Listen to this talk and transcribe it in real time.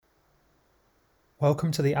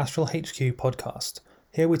Welcome to the Astral HQ podcast.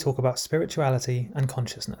 Here we talk about spirituality and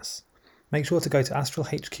consciousness. Make sure to go to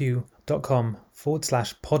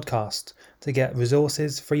astralhq.com/podcast to get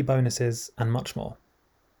resources, free bonuses, and much more.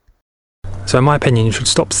 So in my opinion, you should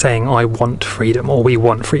stop saying I want freedom or we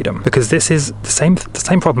want freedom, because this is the same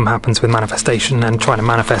problem happens with manifestation and trying to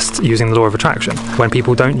manifest using the law of attraction when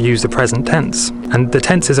people don't use the present tense. And the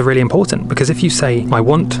tenses are really important, because if you say I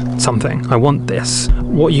want something, I want this,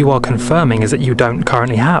 what you are confirming is that you don't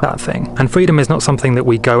currently have that thing. And freedom is not something that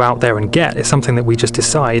we go out there and get, it's something that we just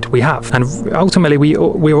decide we have. And ultimately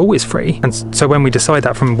we're always free. And so when we decide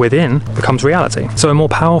that from within, it becomes reality. So a more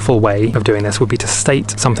powerful way of doing this would be to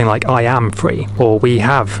state something like I am free, or we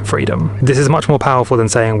have freedom. This is much more powerful than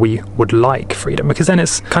saying we would like freedom, because then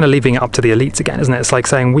it's kind of leaving it up to the elites again, isn't it? It's like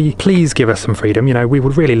saying please give us some freedom, we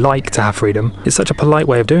would really like to have freedom. It's such a polite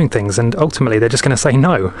way of doing things, and ultimately they're just going to say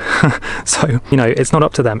no. So, it's not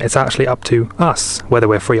up to them, it's actually up to us whether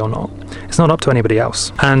we're free or not. It's not up to anybody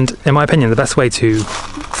else. And in my opinion, the best way to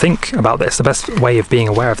think about this, the best way of being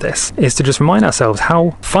aware of this, is to just remind ourselves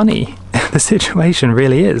how funny the situation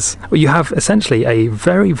really is. You have essentially a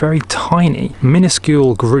very, very tiny,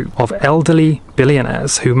 minuscule group of elderly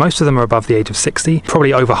billionaires who most of them are above the age of 60,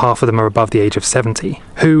 probably over half of them are above the age of 70,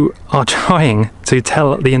 who are trying to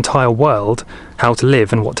tell the entire world how to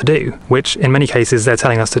live and what to do, which in many cases they're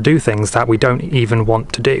telling us to do things that we don't even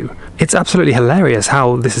want to do. It's absolutely hilarious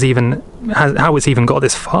how it's even got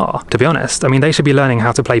this far, to be honest. I mean, they should be learning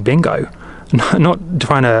how to play bingo, not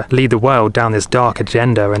trying to lead the world down this dark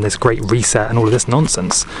agenda and this great reset and all of this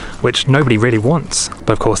nonsense, which nobody really wants. But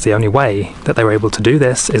of course, the only way that they were able to do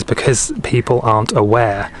this is because people aren't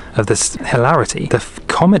aware of this hilarity, the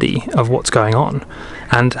comedy of what's going on,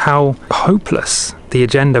 and how hopeless the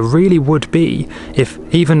agenda really would be if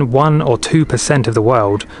even 1 or 2% of the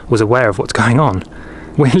world was aware of what's going on.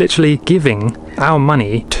 We're literally giving our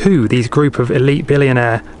money to these group of elite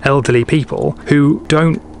billionaire elderly people who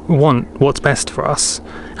don't want what's best for us,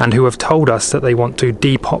 and who have told us that they want to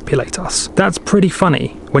depopulate us. That's pretty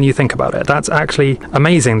funny when you think about it. That's actually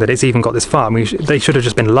amazing that it's even got this far. I mean, they should have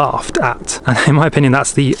just been laughed at. And in my opinion,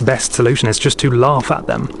 that's the best solution, is just to laugh at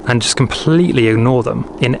them and just completely ignore them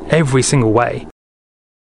in every single way.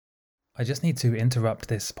 I just need to interrupt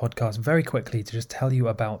this podcast very quickly to just tell you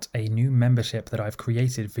about a new membership that I've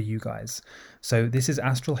created for you guys. So this is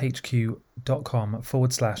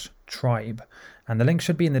astralhq.com/tribe. And the link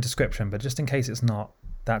should be in the description, but just in case it's not,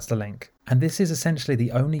 that's the link. And this is essentially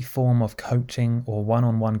the only form of coaching or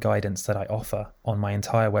one-on-one guidance that I offer on my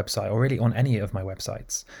entire website, or really on any of my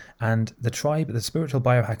websites. And the tribe, the Spiritual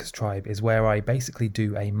Biohackers Tribe, is where I basically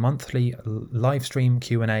do a monthly live stream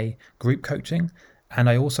Q&A group coaching. And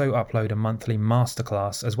I also upload a monthly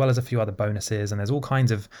masterclass, as well as a few other bonuses, and there's all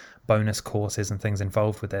kinds of bonus courses and things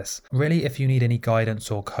involved with this. Really, if you need any guidance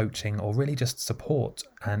or coaching, or really just support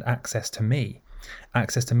and access to me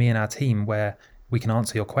and our team, where we can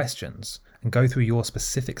answer your questions and go through your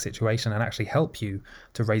specific situation and actually help you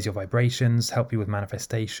to raise your vibrations, help you with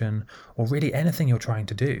manifestation, or really anything you're trying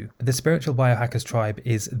to do. The Spiritual Biohackers Tribe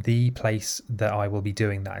is the place that I will be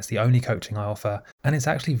doing that. It's the only coaching I offer, and it's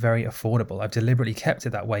actually very affordable. I've deliberately kept it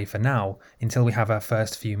that way for now until we have our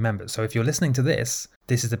first few members. So if you're listening to this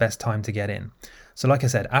is the best time to get in. So like I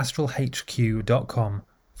said,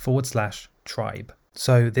 astralhq.com/tribe.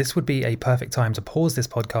 So this would be a perfect time to pause this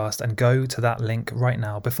podcast and go to that link right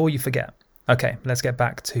now before you forget. Okay, let's get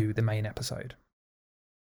back to the main episode.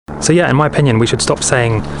 So yeah, in my opinion, we should stop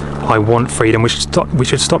saying I want freedom. We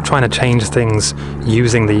should stop trying to change things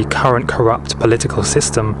using the current corrupt political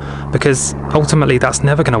system, because ultimately that's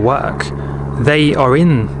never going to work. They are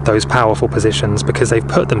in those powerful positions because they've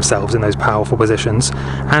put themselves in those powerful positions,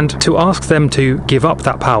 and to ask them to give up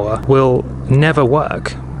that power will never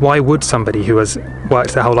work. Why would somebody who has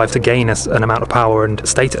worked their whole life to gain an amount of power and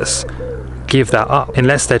status give that up,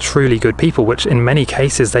 unless they're truly good people, which in many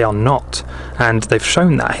cases they are not, and they've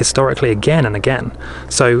shown that historically again and again.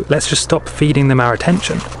 So let's just stop feeding them our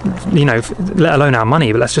attention, let alone our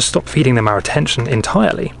money, but let's just stop feeding them our attention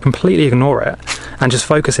entirely, completely ignore it, and just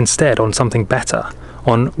focus instead on something better,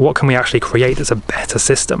 on what can we actually create that's a better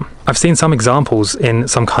system. I've seen some examples in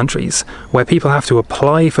some countries where people have to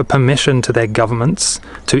apply for permission to their governments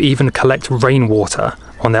to even collect rainwater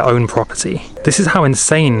on their own property. This is how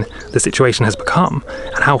insane the situation has become,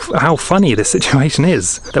 and how funny this situation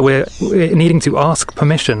is, that we're needing to ask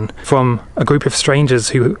permission from a group of strangers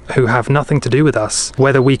who have nothing to do with us,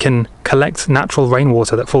 whether we can collect natural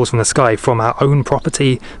rainwater that falls from the sky from our own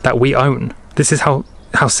property that we own. This is how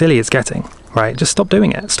silly it's getting. right? Just stop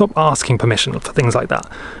doing it. Stop asking permission for things like that.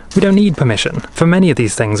 We don't need permission. For many of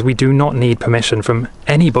these things, we do not need permission from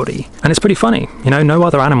anybody. And it's pretty funny, no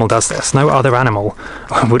other animal does this. No other animal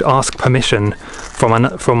would ask permission from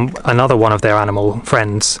another one of their animal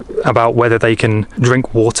friends about whether they can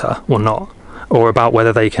drink water or not, or about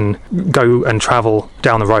whether they can go and travel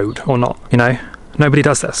down the road or not, Nobody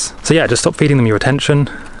does this. So yeah, just stop feeding them your attention,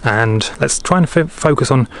 and let's try and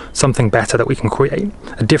focus on something better that we can create,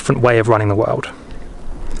 a different way of running the world.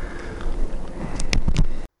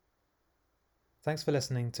 Thanks for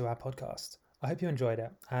listening to our podcast. I hope you enjoyed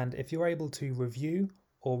it, and if you're able to review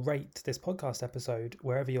or rate this podcast episode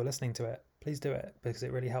wherever you're listening to it, please do it, because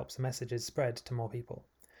it really helps the messages spread to more people.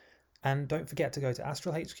 And don't forget to go to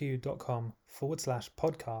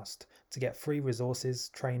astralhq.com/podcast to get free resources,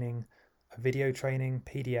 training, a video training,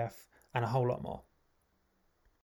 PDF, and a whole lot more.